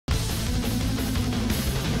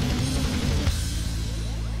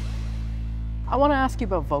I want to ask you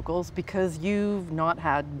about vocals because you've not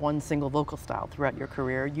had one single vocal style throughout your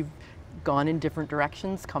career. You've gone in different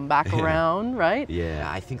directions, come back around, right? Yeah,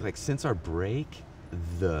 I think like since our break,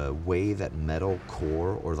 the way that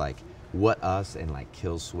metalcore or like what us and like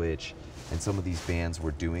Killswitch and some of these bands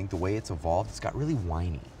were doing, the way it's evolved, it's got really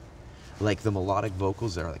whiny. Like the melodic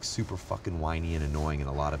vocals are like super fucking whiny and annoying in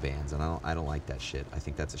a lot of bands, and I don't like that shit. I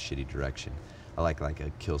think that's a shitty direction. I like a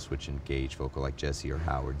Killswitch engaged vocal like Jesse or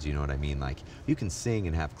Howard's, you know what I mean? Like you can sing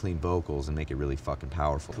and have clean vocals and make it really fucking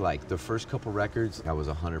powerful. Like the first couple records, I was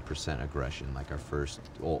 100% aggression. Like our first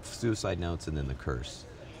Suicide Notes and then The Curse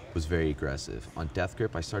was very aggressive. On Death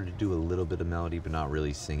Grip, I started to do a little bit of melody, but not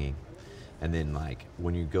really singing. And then like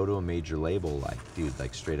when you go to a major label, like dude,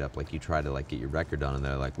 like straight up, like you try to like get your record done and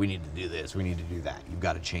they're like, we need to do this, we need to do that. You've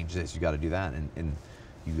got to change this, you got to do that. And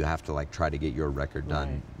you have to like try to get your record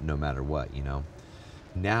done no matter what, you know?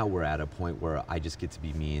 Now we're at a point where I just get to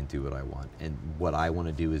be me and do what I want. And what I want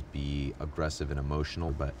to do is be aggressive and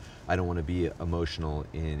emotional, but I don't want to be emotional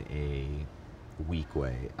in a weak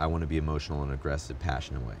way. I want to be emotional in an aggressive,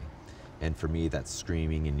 passionate way. And for me, that's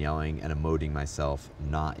screaming and yelling and emoting myself,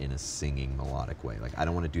 not in a singing melodic way. Like I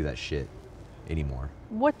don't want to do that shit anymore.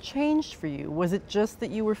 What changed for you? Was it just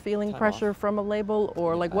that you were feeling pressure from a label,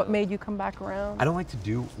 or like what made you come back around? I don't like to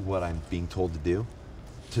do what I'm being told to do.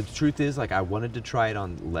 So the truth is, like I wanted to try it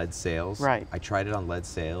on Lead Sails. Right. I tried it on Lead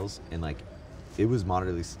Sails and like it was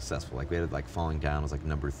moderately successful. Like we had like Falling Down was like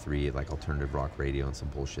 #3 at like alternative rock radio and some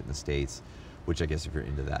bullshit in the States, which I guess if you're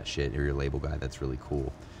into that shit or you're a label guy, that's really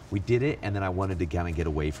cool. We did it and then I wanted to kind of get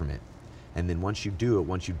away from it. And then once you do it,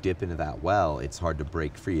 once you dip into that well, it's hard to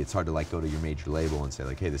break free. It's hard to like go to your major label and say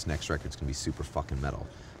like, hey, this next record's gonna be super fucking metal.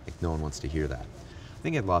 Like no one wants to hear that. I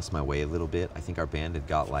think I'd lost my way a little bit. I think our band had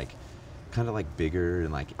got like kind of like bigger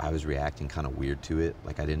and like I was reacting kind of weird to it.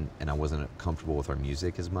 Like I wasn't comfortable with our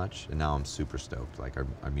music as much. And now I'm super stoked. Like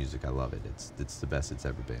our music, I love it. It's the best it's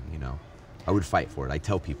ever been, you know? I would fight for it. I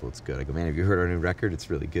tell people it's good. I go, man, have you heard our new record? It's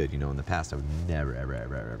really good. You know, in the past, I would never, ever,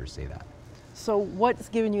 ever, ever say that. So what's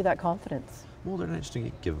given you that confidence? Well, I just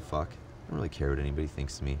don't give a fuck. I don't really care what anybody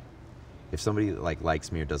thinks to me. If somebody like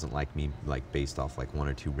likes me or doesn't like me, like based off like one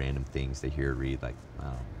or two random things they hear or read, like,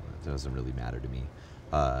 it doesn't really matter to me.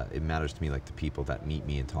 It matters to me like the people that meet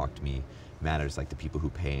me and talk to me. It matters like the people who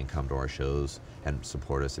pay and come to our shows and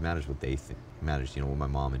support us. It matters what they think. It matters, you know, what my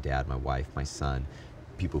mom and dad, my wife, my son,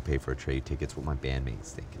 people who pay for ATREYU tickets, what my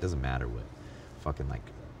bandmates think. It doesn't matter what fucking like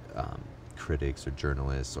critics or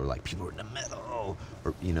journalists or like people who are in the metal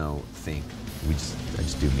or, you know, think. I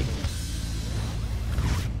just do me.